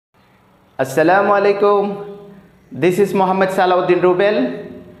Assalamu alaikum. This is Muhammad Salahuddin Rubel,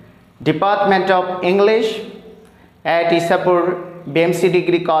 Department of English at Isapur BMC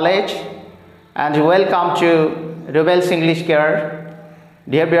Degree College, and welcome to Rubel's English Care.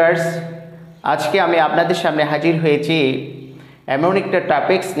 Dear viewers, আজকে আমি আপনাদের সামনে হাজির হয়েছি এমন একটা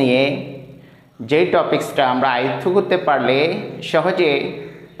টপিকস নিয়ে যেই টপিকসটা আমরা আয়ত্ত করতে পারলে সহজে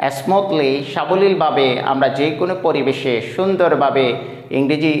স্মুথলি সাবলীলভাবে আমরা যে কোনো পরিবেশে সুন্দরভাবে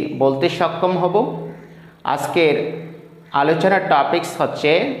ইংরেজি বলতে সক্ষম হব। আজকের আলোচনার টপিকস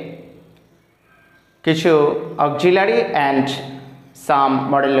হচ্ছে কিছু auxiliary and some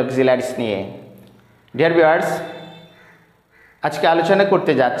model auxiliaries নিয়ে। ডিয়ার ভিউয়ার্স, আজকে আলোচনা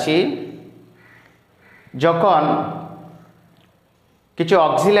করতে যাচ্ছি যখন কিছু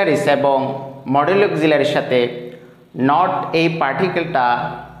অক্সিলারিস এবং মডেল অক্সিলারির সাথে নট এই পার্টিকেলটা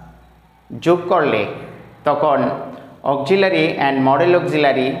যোগ করলে তখন auxiliary and modal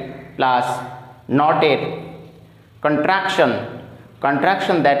auxiliary plus নটের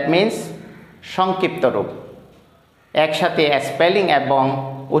contraction that means সংক্ষিপ্ত রূপ একসাথে স্পেলিং এবং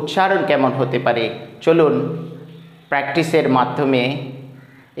উচ্চারণ কেমন হতে পারে, চলুন প্র্যাকটিসের মাধ্যমে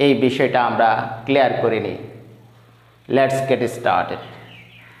এই বিষয়টা আমরা ক্লিয়ার করে নিই। Let's get started.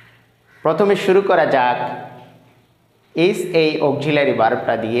 প্রথমে শুরু করা যাক ইজ এই অক্সিলারি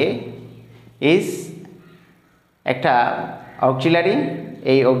ভার্বটা দিয়ে। ইজ একটা অক্সিলারি,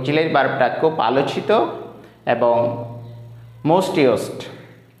 এই অক্সিলারি ভার্বটা খুব আলোচিত এবং most used.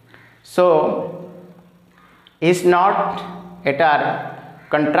 So is not এটার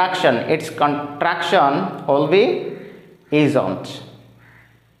contraction, it's contraction will be isn't.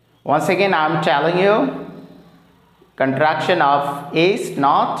 Once again I am telling you, contraction of is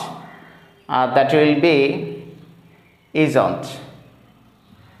not, that will be isn't.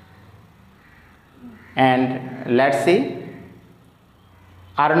 And let's see,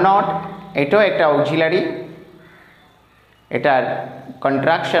 are not এটাও একটা auxiliary, এটার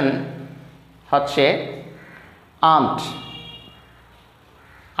contraction হচ্ছে aren't.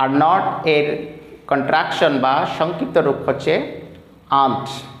 are not এর contraction বা সংক্ষিপ্ত রূপ হচ্ছে aren't.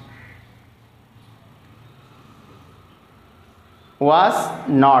 was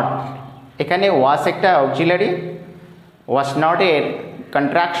not, এখানে was একটা অক্সিলারি, was not এর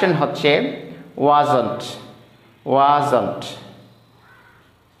কন্ট্রাকশন হচ্ছে wasn't.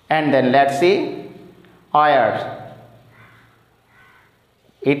 And then let's see, where,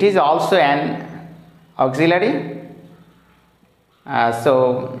 it is also an auxiliary. So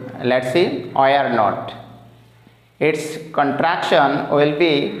let's see, were not, its contraction will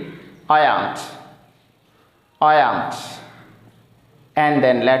be aren't. And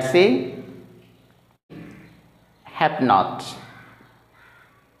then let's see, have not,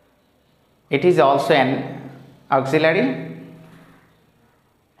 it is also an auxiliary.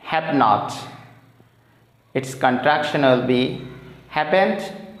 Have not, its contraction will be haven't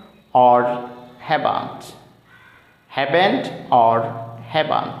or haven't.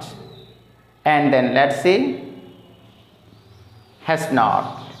 And then let's see, has not,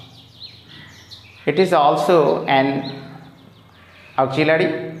 it is also an auxiliary.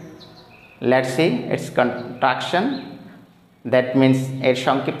 Let's see its contraction, that means এর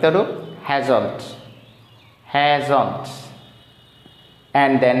সংক্ষিপ্ত রূপ hasn't.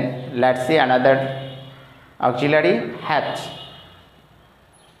 And then let's see another auxiliary, had,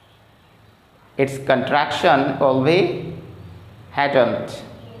 its contraction will be hadn't.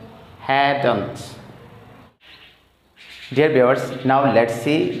 Dear viewers, now let's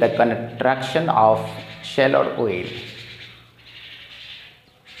see the contraction of shall or will.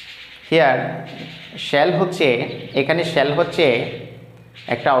 Here shall হচ্ছে, এখানে shall হচ্ছে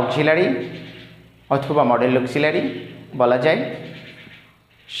একটা auxiliary অথবা modal auxiliary বলা যায়।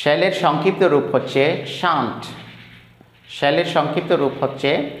 শ্যালের সংক্ষিপ্ত রূপ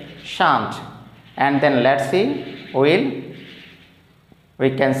হচ্ছে shunt, and then let's see, will, we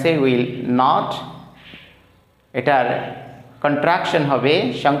can say will not, এটার কন্ট্রাকশন হবে,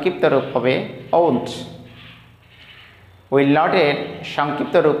 সংক্ষিপ্ত রূপ হবে won't. will not এর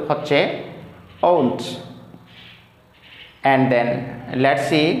সংক্ষিপ্ত রূপ হচ্ছে won't. And then let's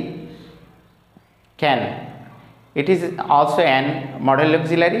see, can, it is also an model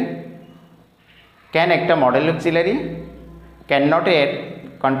auxiliary. can একটা model auxiliary. cannot এর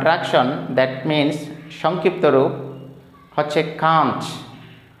contraction, that means সংক্ষিপ্ত রূপ হচ্ছে can't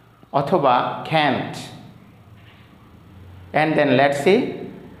অথবা can't. And then let's see,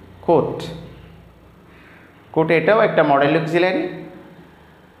 could এটাও একটা model auxiliary,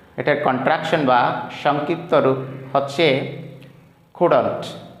 এটার contraction বা সংক্ষিপ্ত রূপ হচ্ছে couldn't.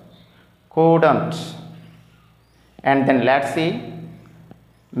 And then let's see,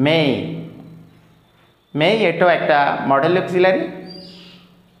 may may এটাও একটা model auxiliary.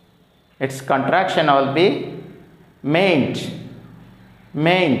 Its contraction will be mayn't,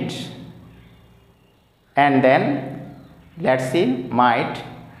 mayn't, and then let's see might.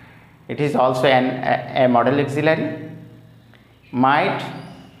 It is also a model auxiliary. Might,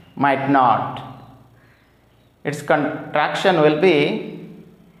 might not. Its contraction will be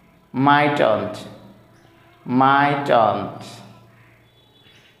mightn't, mightn't,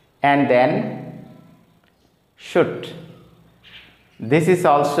 and then should. This is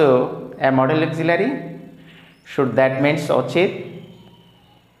also a model auxiliary. Should, that means ochit,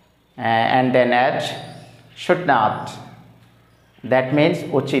 and then add should not, that means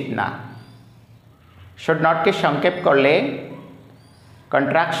uchit na. Should not ke সংক্ষেপ করলে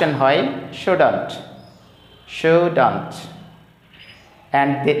contraction হয় shouldn't, shouldn't,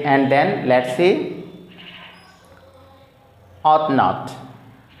 and then let's see ought not,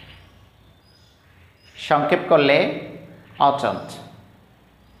 সংক্ষেপ করলে oughtn't.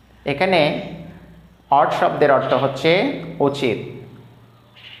 এখানে ought শব্দের অর্থ হচ্ছে উচিত,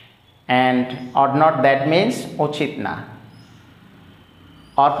 and ought not, that means উচিত না.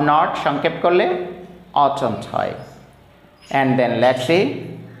 ought not সংক্ষেপ করলে oughtn't হয়. and then let's see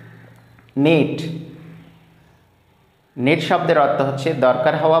need. need শব্দের অর্থ হচ্ছে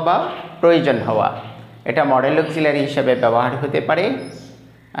দরকার হওয়া বা প্রয়োজন হওয়া. এটা মডেল অক্সিলারি হিসেবে ব্যবহার হতে পারে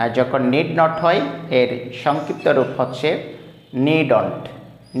যখন need not হয়। এর সংক্ষিপ্ত রূপ হচ্ছে needn't,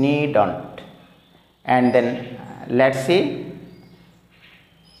 needn't, and then let's see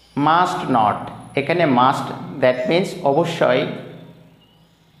must not. এখানে must, that means অবশ্যই।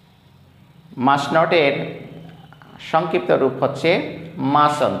 must not এর সংক্ষিপ্ত রূপ হচ্ছে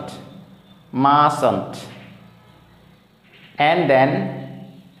mustn't, mustn't, and then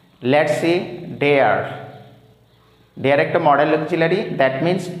let's see dare. dare একটা মডেল অক্সিলারি, that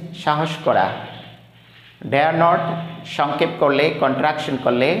means সাহস করা। dare not সংক্ষেপ করলে, কন্ট্রাকশন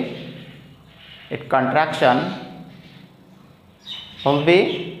করলে, it contraction will be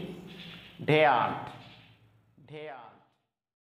daren't, daren't।